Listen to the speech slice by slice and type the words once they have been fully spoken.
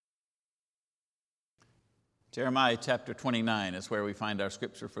Jeremiah chapter 29 is where we find our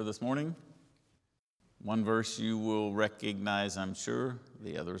scripture for this morning. One verse you will recognize, I'm sure,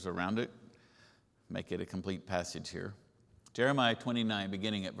 the others around it. Make it a complete passage here. Jeremiah 29,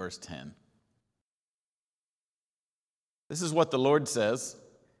 beginning at verse 10. This is what the Lord says.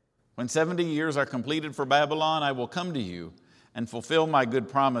 When 70 years are completed for Babylon, I will come to you and fulfill my good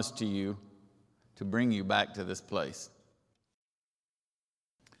promise to you to bring you back to this place.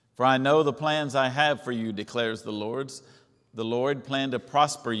 For I know the plans I have for you, declares the Lord. The Lord, plan to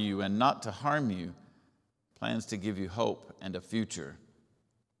prosper you and not to harm you, plans to give you hope and a future.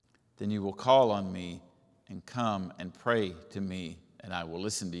 Then you will call on me and come and pray to me, and I will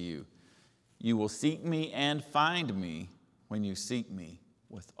listen to you. You will seek me and find me when you seek me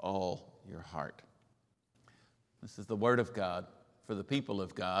with all your heart. This is the word of God for the people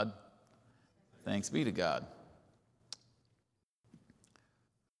of God. Thanks be to God.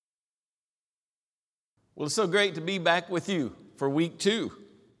 Well, it's so great to be back with you for week 2.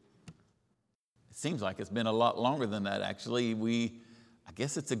 It seems like it's been a lot longer than that, actually. I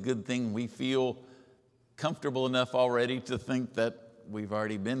guess it's a good thing we feel comfortable enough already to think that we've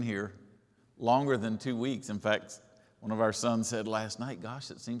already been here longer than 2 weeks. In fact, one of our sons said last night, gosh,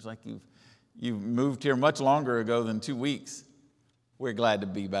 it seems like you've moved here much longer ago than 2 weeks. We're glad to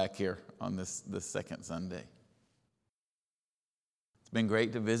be back here on this second Sunday. It's been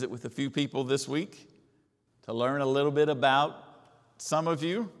great to visit with a few people this week, to learn a little bit about some of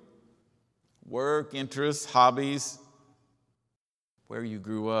you, work, interests, hobbies, where you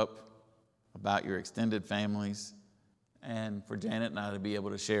grew up, about your extended families, and for Janet and I to be able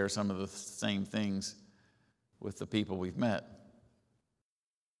to share some of the same things with the people we've met.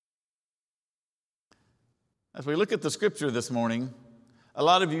 As we look at the scripture this morning, a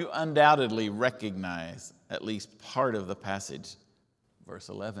lot of you undoubtedly recognize at least part of the passage, verse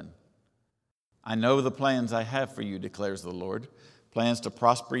 11. I know the plans I have for you, declares the Lord, plans to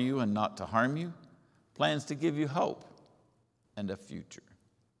prosper you and not to harm you, plans to give you hope and a future.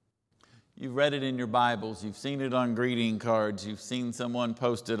 You've read it in your Bibles, you've seen it on greeting cards, you've seen someone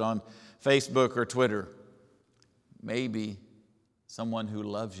post it on Facebook or Twitter. Maybe someone who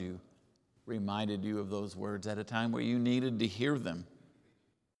loves you reminded you of those words at a time where you needed to hear them.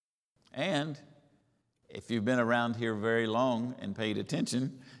 And if you've been around here very long and paid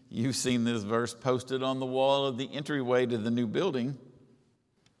attention, you've seen this verse posted on the wall of the entryway to the new building.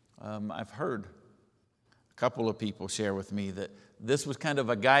 I've heard a couple of people share with me that this was kind of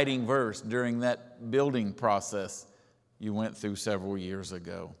a guiding verse during that building process you went through several years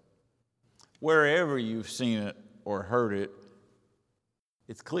ago. Wherever you've seen it or heard it,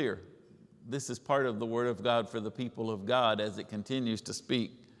 it's clear. This is part of the Word of God for the people of God as it continues to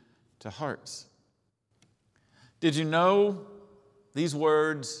speak to hearts. Did you know these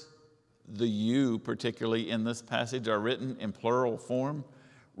words, the you particularly in this passage, are written in plural form,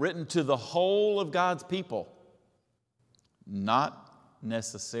 written to the whole of God's people, not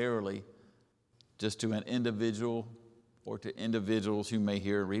necessarily just to an individual or to individuals who may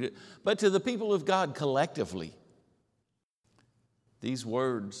hear or read it, but to the people of God collectively. These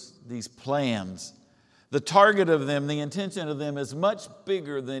words, these plans, the target of them, the intention of them is much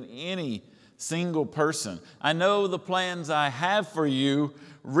bigger than any single person. I know the plans I have for you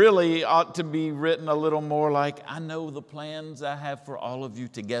really ought to be written a little more like, I know the plans I have for all of you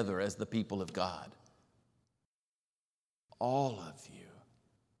together as the people of God. All of you.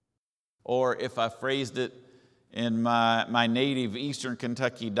 Or if I phrased it in my native Eastern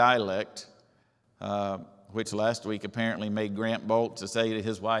Kentucky dialect, which last week apparently made Grant Bolt to say to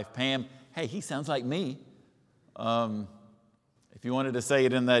his wife, Pam, hey, he sounds like me. If you wanted to say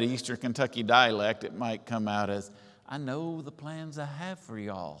it in that Eastern Kentucky dialect, it might come out as, I know the plans I have for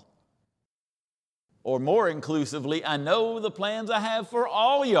y'all. Or more inclusively, I know the plans I have for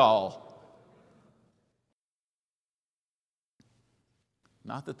all y'all.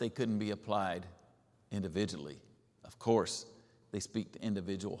 Not that they couldn't be applied individually. Of course, they speak to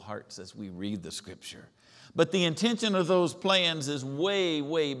individual hearts as we read the scripture. But the intention of those plans is way,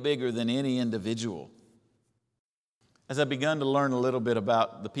 way bigger than any individual. As I've begun to learn a little bit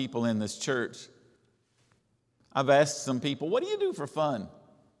about the people in this church, I've asked some people, what do you do for fun?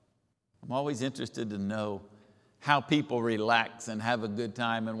 I'm always interested to know how people relax and have a good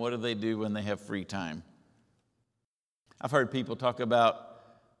time and what do they do when they have free time. I've heard people talk about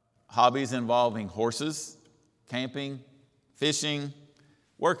hobbies involving horses, camping, fishing,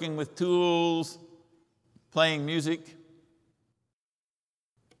 working with tools, playing music.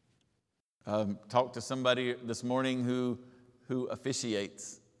 Talked to somebody this morning who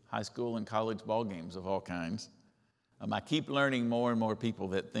officiates high school and college ball games of all kinds. I keep learning more and more people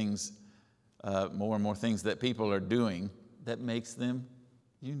that things more and more things that people are doing that makes them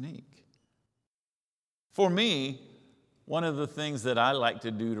unique. For me, one of the things that I like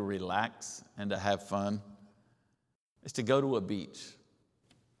to do to relax and to have fun is to go to a beach.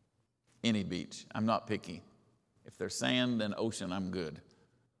 Any beach. I'm not picky. If there's sand and ocean, I'm good.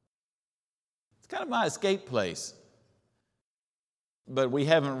 It's kind of my escape place. But we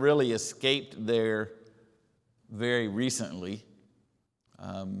haven't really escaped there very recently.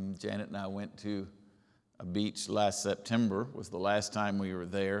 Janet and I went to a beach last September, was the last time we were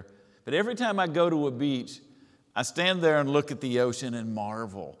there. But every time I go to a beach, I stand there and look at the ocean and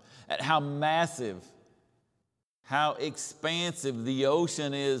marvel at how massive, how expansive the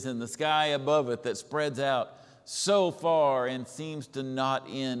ocean is and the sky above it that spreads out so far and seems to not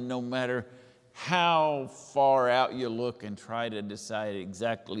end no matter how far out you look and try to decide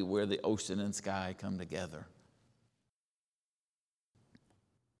exactly where the ocean and sky come together.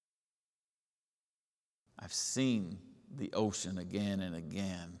 I've seen the ocean again and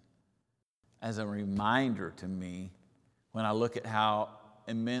again as a reminder to me. When I look at how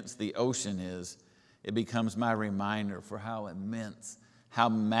immense the ocean is, it becomes my reminder for how immense, how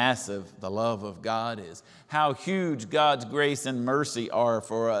massive the love of God is, how huge God's grace and mercy are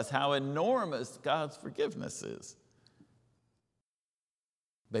for us, how enormous God's forgiveness is.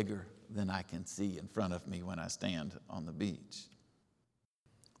 Bigger than I can see in front of me when I stand on the beach.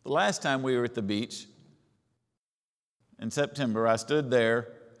 The last time we were at the beach, in September, I stood there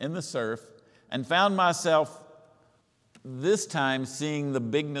in the surf and found myself this time seeing the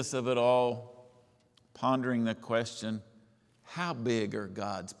bigness of it all, pondering the question, how big are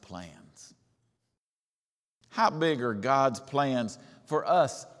God's plans? How big are God's plans for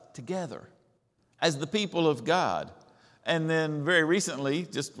us together as the people of God? And then very recently,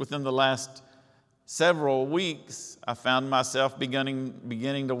 just within the last several weeks, I found myself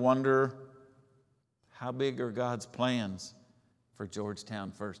beginning to wonder, how big are God's plans for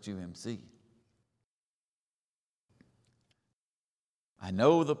Georgetown First UMC? I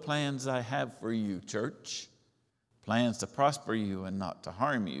know the plans I have for you, church. Plans to prosper you and not to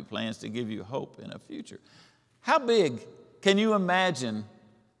harm you. Plans to give you hope in a future. How big can you imagine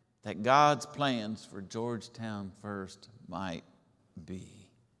that God's plans for Georgetown First might be?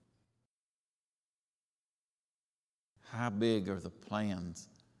 How big are the plans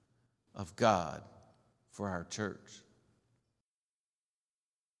of God for our church?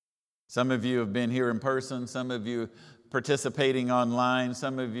 Some of you have been here in person. Some of you participating online.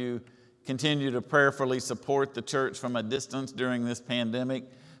 Some of you continue to prayerfully support the church from a distance during this pandemic.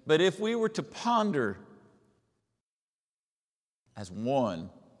 But if we were to ponder as one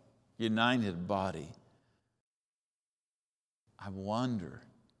united body, I wonder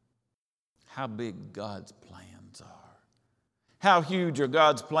how big God's plans are. How huge are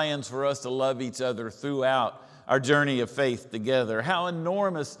God's plans for us to love each other throughout our journey of faith together? How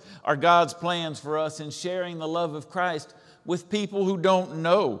enormous are God's plans for us in sharing the love of Christ with people who don't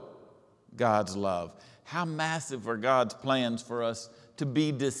know God's love? How massive are God's plans for us to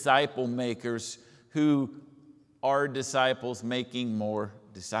be disciple makers who are disciples making more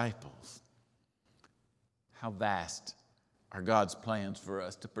disciples? How vast are God's plans for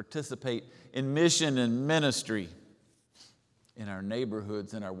us to participate in mission and ministry in our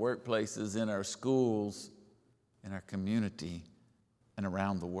neighborhoods, in our workplaces, in our schools, in our community, and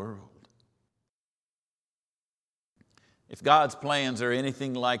around the world? If God's plans are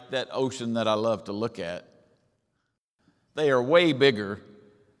anything like that ocean that I love to look at, they are way bigger,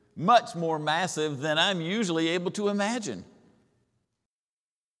 much more massive than I'm usually able to imagine.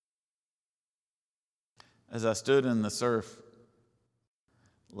 As I stood in the surf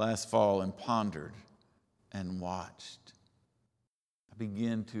last fall and pondered and watched, I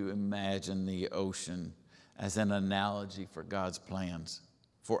began to imagine the ocean as an analogy for God's plans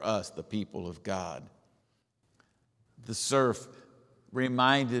for us, the people of God. The surf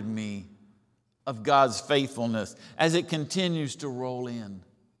reminded me of God's faithfulness as it continues to roll in,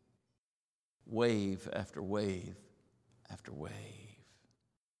 wave after wave after wave.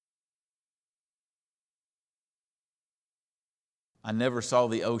 I never saw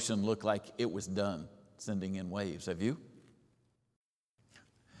the ocean look like it was done sending in waves. Have you?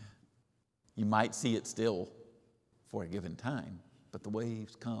 You might see it still for a given time, but the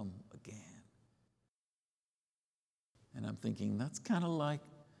waves come again. And I'm thinking, that's kind of like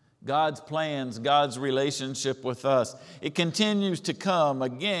God's plans, God's relationship with us. It continues to come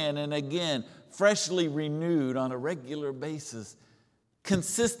again and again, freshly renewed on a regular basis,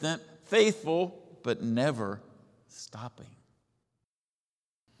 consistent, faithful, but never stopping.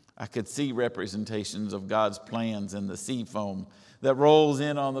 I could see representations of God's plans in the sea foam that rolls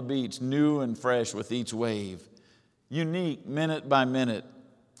in on the beach, new and fresh with each wave, unique minute by minute,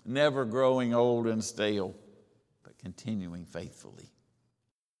 never growing old and stale, but continuing faithfully.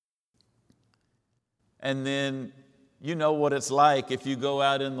 And then you know what it's like if you go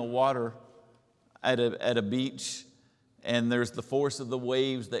out in the water at a beach and there's the force of the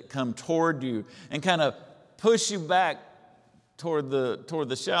waves that come toward you and kind of push you back toward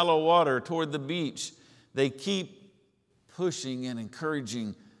the shallow water, toward the beach. They keep pushing and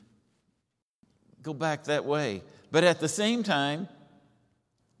encouraging, go back that way. But at the same time,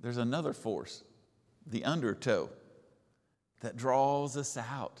 there's another force, the undertow, that draws us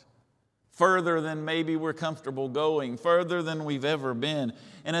out further than maybe we're comfortable going, further than we've ever been.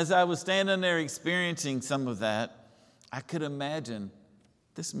 And as I was standing there experiencing some of that, I could imagine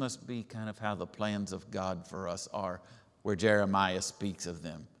this must be kind of how the plans of God for us are, where Jeremiah speaks of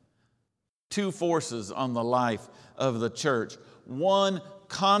them. Two forces on the life of the church. One,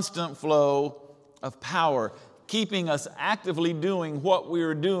 constant flow of power, keeping us actively doing what we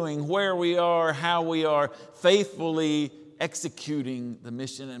are doing, where we are, how we are, faithfully executing the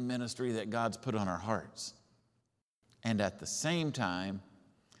mission and ministry that God's put on our hearts. And at the same time,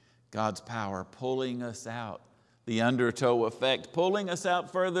 God's power pulling us out, the undertow effect, pulling us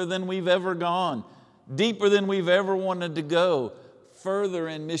out further than we've ever gone, deeper than we've ever wanted to go, further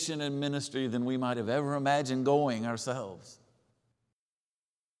in mission and ministry than we might have ever imagined going ourselves.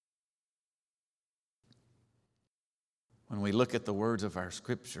 When we look at the words of our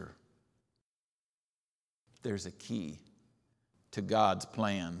Scripture, there's a key to God's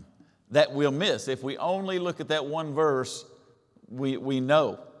plan that we'll miss. If we only look at that one verse, we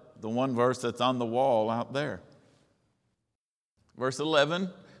know the one verse that's on the wall out there. Verse 11,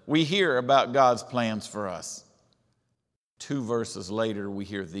 we hear about God's plans for us. 2 verses later, we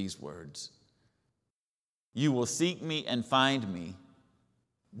hear these words. You will seek me and find me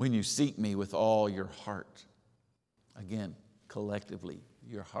when you seek me with all your heart. Again, collectively,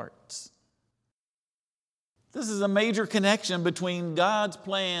 your hearts. This is a major connection between God's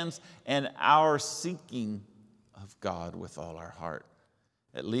plans and our seeking of God with all our heart.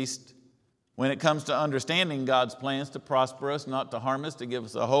 At least when it comes to understanding God's plans to prosper us, not to harm us, to give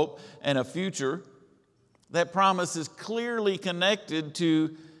us a hope and a future, that promise is clearly connected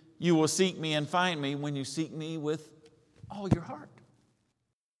to you will seek me and find me when you seek me with all your heart.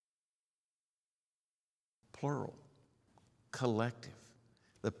 Plural, collective.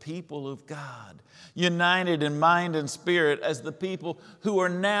 The people of God, united in mind and spirit as the people who are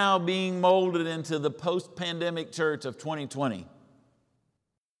now being molded into the post-pandemic church of 2020.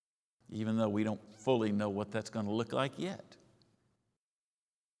 Even though we don't fully know what that's going to look like yet.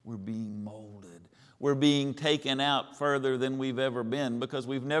 We're being molded. We're being taken out further than we've ever been because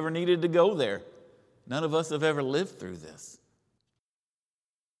we've never needed to go there. None of us have ever lived through this.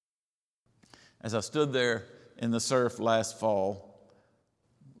 As I stood there in the surf last fall,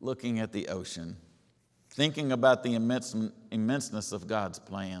 looking at the ocean, thinking about the immenseness of God's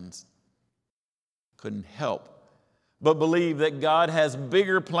plans, couldn't help but believe that God has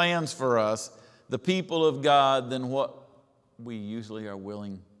bigger plans for us, the people of God, than what we usually are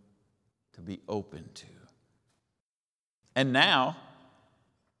willing to be open to. And now,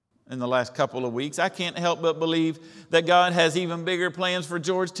 in the last couple of weeks, I can't help but believe that God has even bigger plans for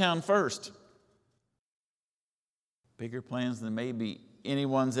Georgetown First. Bigger plans than maybe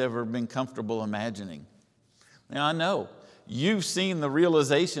anyone's ever been comfortable imagining. Now, I know you've seen the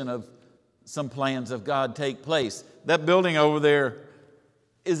realization of some plans of God take place. That building over there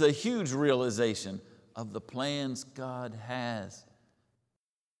is a huge realization of the plans God has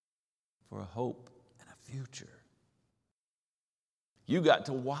for a hope and a future. You got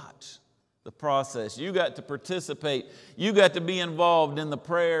to watch the process. You got to participate. You got to be involved in the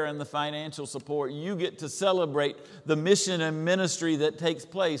prayer and the financial support. You get to celebrate the mission and ministry that takes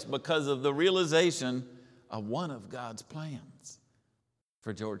place because of the realization of one of God's plans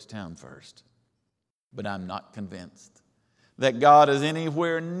for Georgetown First. But I'm not convinced that God is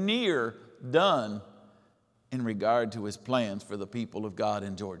anywhere near done in regard to His plans for the people of God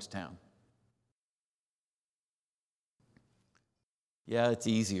in Georgetown. Yeah, it's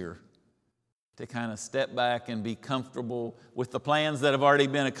easier to kind of step back and be comfortable with the plans that have already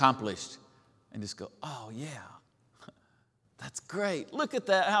been accomplished and just go, oh yeah, that's great. Look at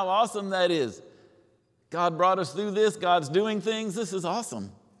that, how awesome that is. God brought us through this. God's doing things. This is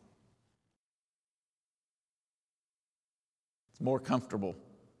awesome. It's more comfortable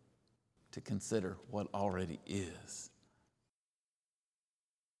to consider what already is.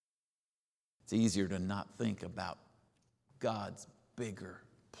 It's easier to not think about God's bigger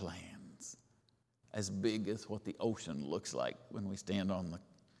plans as big as what the ocean looks like when we stand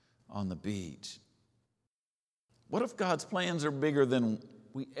on the beach? What if God's plans are bigger than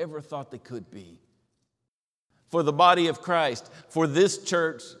we ever thought they could be? For the body of Christ, for this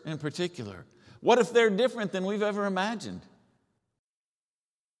church in particular. What if they're different than we've ever imagined?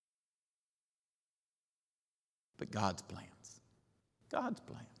 But God's plans. God's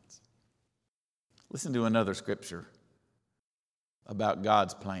plans. Listen to another scripture about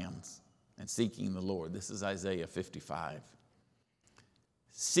God's plans and seeking the Lord. This is Isaiah 55.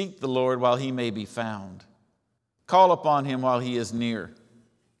 Seek the Lord while he may be found. Call upon him while he is near.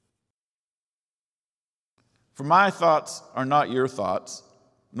 For my thoughts are not your thoughts,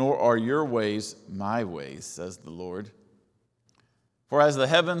 nor are your ways my ways, says the Lord. For as the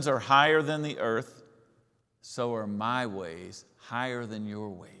heavens are higher than the earth, so are my ways higher than your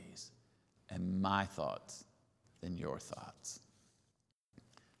ways, and my thoughts than your thoughts.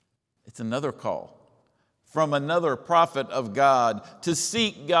 It's another call from another prophet of God to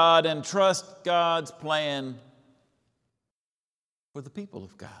seek God and trust God's plan for the people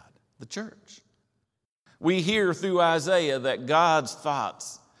of God, the church. We hear through Isaiah that God's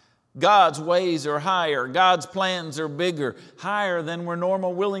thoughts, God's ways are higher, God's plans are bigger, higher than we're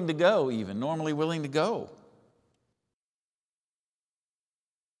normally willing to go.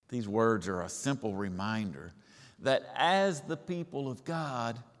 These words are a simple reminder that as the people of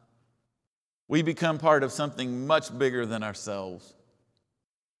God, we become part of something much bigger than ourselves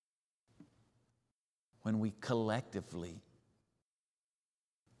when we collectively,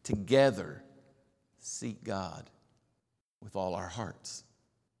 together, seek God with all our hearts.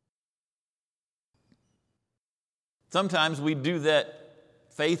 Sometimes we do that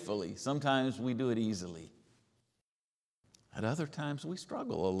faithfully. Sometimes we do it easily. At other times we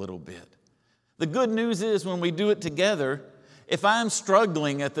struggle a little bit. The good news is when we do it together, if I'm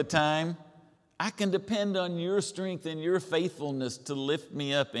struggling at the time, I can depend on your strength and your faithfulness to lift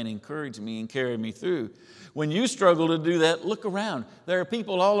me up and encourage me and carry me through. When you struggle to do that, look around. There are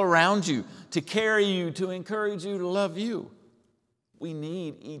people all around you to carry you, to encourage you, to love you. We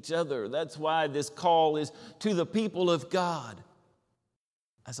need each other. That's why this call is to the people of God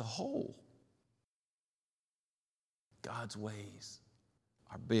as a whole. God's ways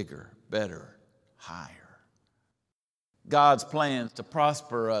are bigger, better, higher. God's plans to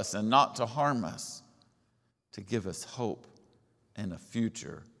prosper us and not to harm us, to give us hope and a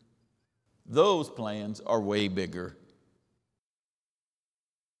future. Those plans are way bigger,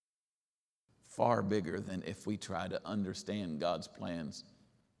 far bigger than if we try to understand God's plans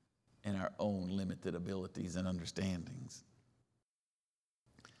in our own limited abilities and understandings.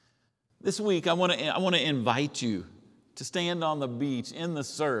 This week, I want to invite you to stand on the beach in the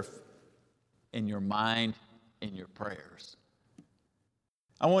surf in your mind, in your prayers.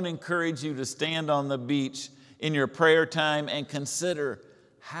 I want to encourage you to stand on the beach in your prayer time and consider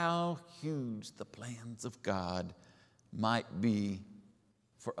how huge the plans of God might be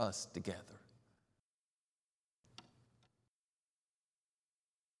for us together.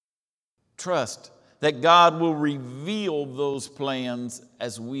 Trust that God will reveal those plans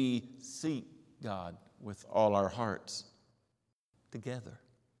as we seek God with all our hearts together.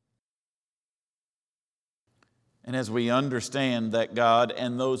 And as we understand that God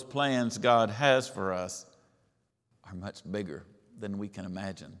and those plans God has for us are much bigger than we can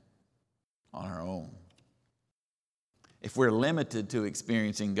imagine on our own. If we're limited to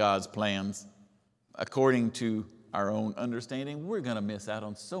experiencing God's plans according to our own understanding, we're going to miss out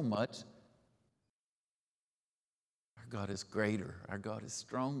on so much. Our God is greater. Our God is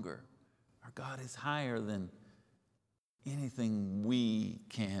stronger. Our God is higher than anything we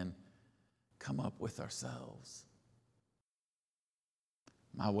can come up with ourselves.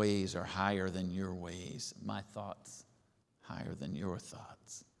 My ways are higher than your ways. My thoughts higher than your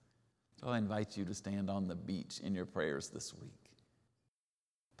thoughts. So I invite you to stand on the beach in your prayers this week.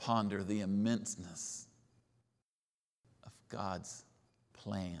 Ponder the immenseness of God's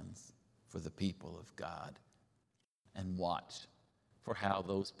plans for the people of God and watch for how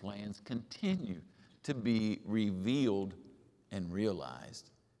those plans continue to be revealed and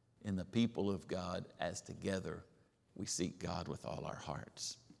realized in the people of God as together we seek God with all our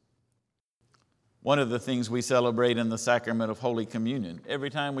hearts. One of the things we celebrate in the sacrament of Holy Communion, every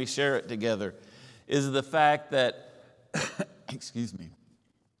time we share it together, is the fact that,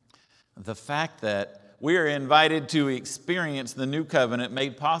 the fact that we are invited to experience the new covenant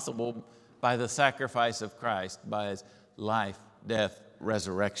made possible by the sacrifice of Christ, by his life, death,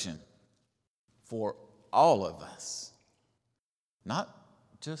 resurrection, for all of us. Not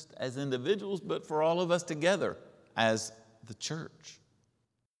just as individuals, but for all of us together as the church.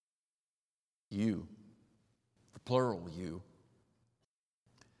 You, the plural you,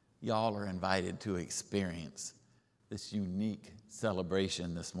 y'all are invited to experience this unique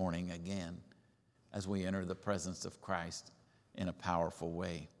celebration this morning again as we enter the presence of Christ in a powerful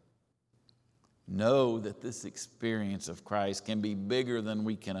way. Know that this experience of Christ can be bigger than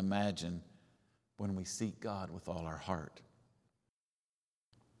we can imagine when we seek God with all our heart.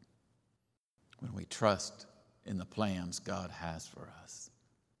 When we trust in the plans God has for us.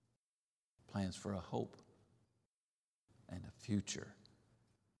 Plans for a hope and a future.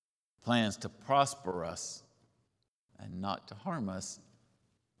 Plans to prosper us and not to harm us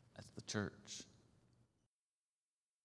as the church.